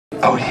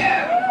Oh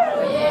yeah.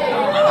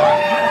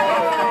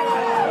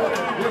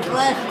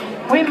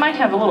 We might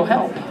have a little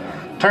help.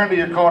 Turn to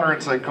your corner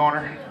and say,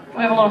 corner.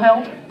 We have a little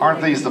help.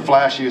 Aren't these the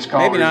flashiest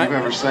callers you've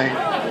ever seen?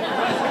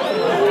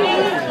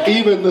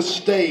 Even the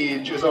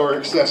stage is our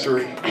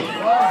accessory.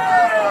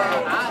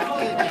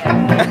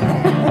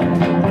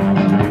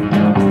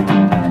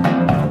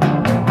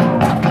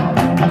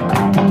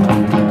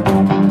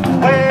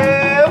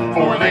 Well,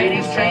 4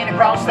 ladies chained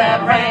across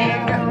that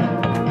ring.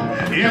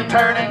 You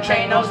turn and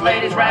chain those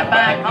ladies right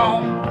back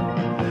home.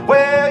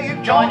 Well, you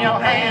join your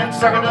hands,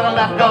 circle to the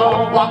left,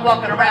 go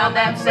walking around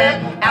that set.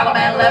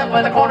 Alabama left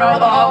with the corner of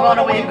the hall,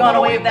 gonna wave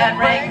that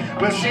ring.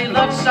 Well, she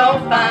looks so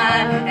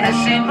fine as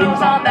she moves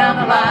on down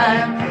the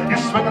line. You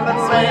swing a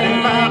little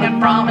swing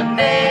and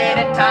promenade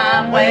in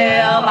time.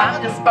 Well,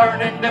 I'm just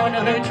burning, doing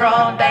the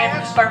Neutron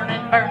dance.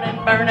 Burning, burning,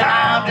 burning.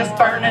 I'm just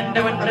burning,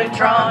 doing the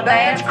Neutron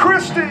dance.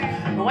 Kristy!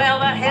 Well,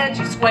 the head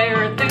you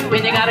square through,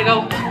 and you gotta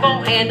go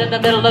full hand in the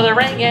middle of the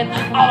ring and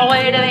all the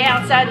way to the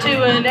outside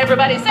too, and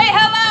everybody say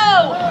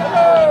hello!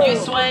 You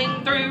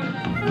swing through,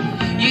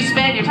 you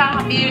spin your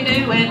top, you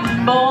do it.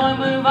 Boy,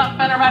 move up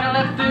and right and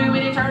left through,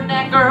 and you turn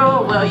that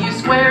girl. Well, you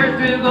square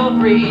through, go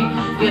 3,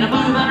 get a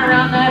moving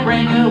around that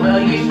ring.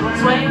 Well, you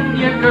swing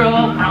your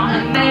girl,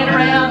 promenade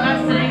around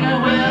that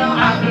singer. Well,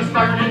 I'm just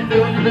burning,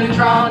 doing the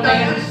Neutron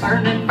dance.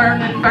 Burning,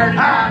 burning, burning.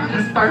 I'm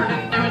just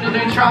burning, doing the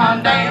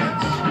Neutron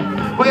dance.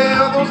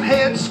 Well, those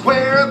heads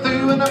square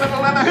through in the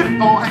middle and the hip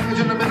ball hangs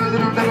in the middle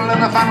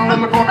and the final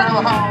little corner of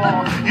the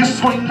hall. You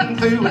swing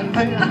through and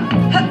then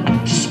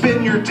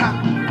spin your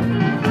top.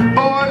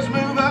 Boys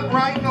move up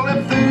right and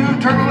left through,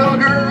 turn a little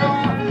girl.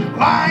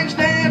 Lines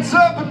dance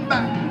up and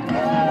back.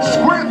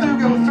 Square through,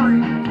 go 3.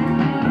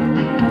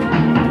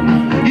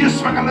 You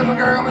swing a little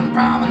girl and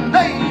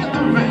promenade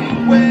the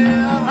ring.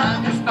 Well,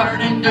 I'm just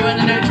burning, doing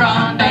the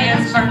Neutron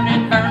dance.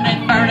 Burning,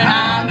 burning, burning.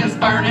 I'm just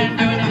burning,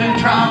 doing the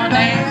Neutron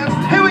dance.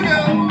 Here we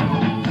go.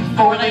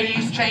 4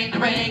 ladies chain the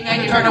ring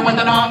and you turn it with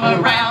an arm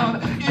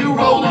around. You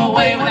roll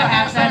away with a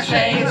half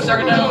sachet,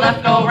 circle to the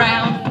left, go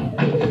round.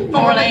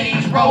 4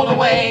 ladies roll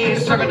away,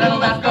 circle to the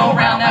left, go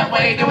round that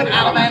way. Do an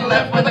Alabama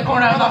left with the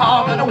corner of the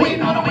hall, gonna wave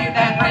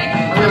that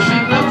ring. Well, she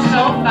looks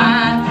so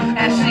fine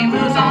as she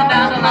moves on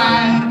down the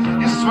line.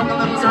 You swing a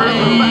little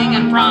Swing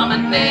and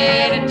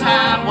promenade in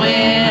time.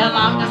 Well,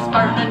 I'm just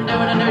burning,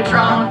 doing a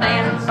Neutron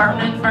dance.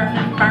 Burning,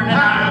 burning, burning.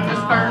 I'm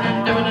just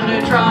burning, doing a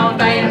Neutron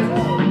dance.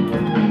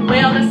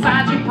 Well, the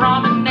sides you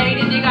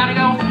promenaded, you gotta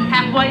go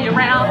halfway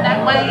around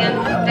that way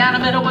and down the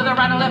middle with a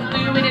right and left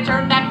through, and you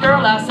turn that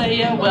girl, I say,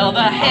 yeah. Well,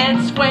 the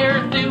head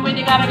square through, and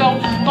you gotta go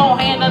full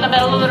hand in the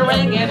middle of the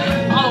ring and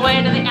all the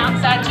way to the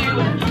outside too.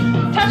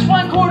 And touch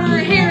one quarter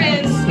here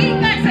and scoot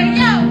back, say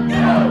yo.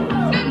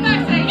 Scoot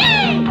back, say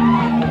yay.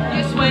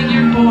 You swing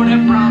your quarter,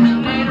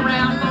 promenade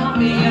around for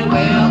me.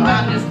 Well,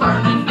 I'm just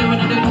burning, doing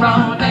a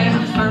Neutron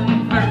dance.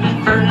 Burning,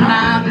 burning, burning.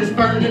 I'm just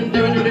burning,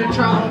 doing a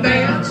Neutron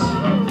dance.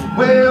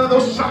 Well,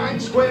 those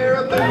sides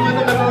square through in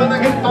the middle and the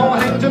hip ball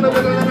hangs in the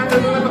middle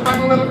and the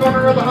final little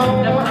corner of the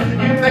hall.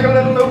 You make a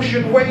little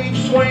ocean wave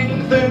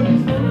swing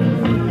through.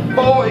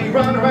 Boy, you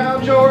run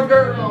around your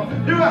girl,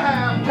 do a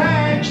half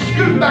tag,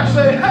 scoot back,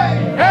 say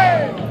hey,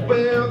 hey.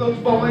 Well, those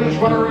boys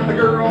run around the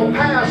girl,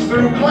 pass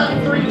through,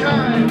 clap 3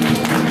 times.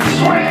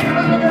 Swing a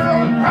little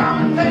girl and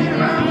promenade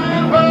around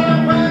that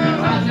well,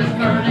 well. I'm just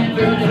burning,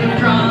 doing the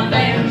Neutron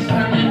dance.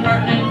 Burning,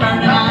 burning,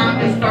 burning. I'm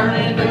just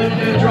burning, doing the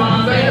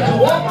Neutron dance.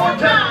 One more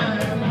time.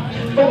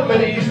 4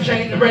 ladies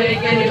chain the ring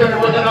and you turn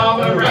it with an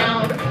arm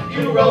around.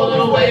 You roll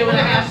away with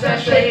a half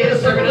sachet, a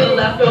circle to the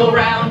left, go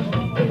round.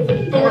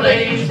 4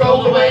 ladies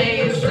roll away,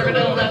 a circle to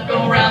the left,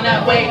 go round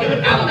that way. Do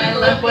an Alabama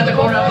left with the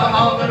corner of the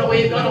hall, gonna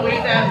wave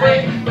that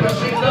ring. But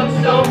she looks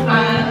so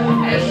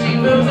fine as she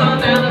moves on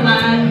down the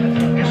line.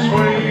 You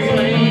swing.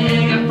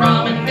 Swing and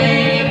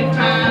promenade in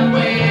time.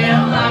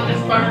 Well, I'm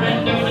just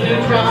burning, doing the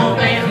Neutron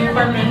dance.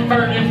 Burning,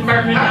 burning,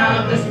 burning.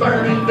 I'm just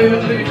burning,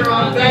 doing the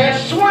Neutron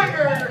dance.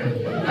 Swinger.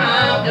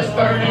 I'm just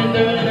burning,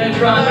 doing the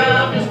Neutron.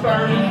 I'm just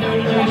burning,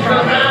 doing the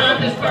Neutron.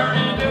 I'm just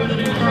burning, doing the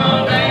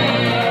Neutron dance.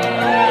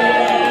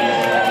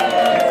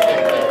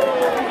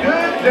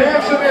 Good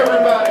dancing,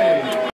 everybody.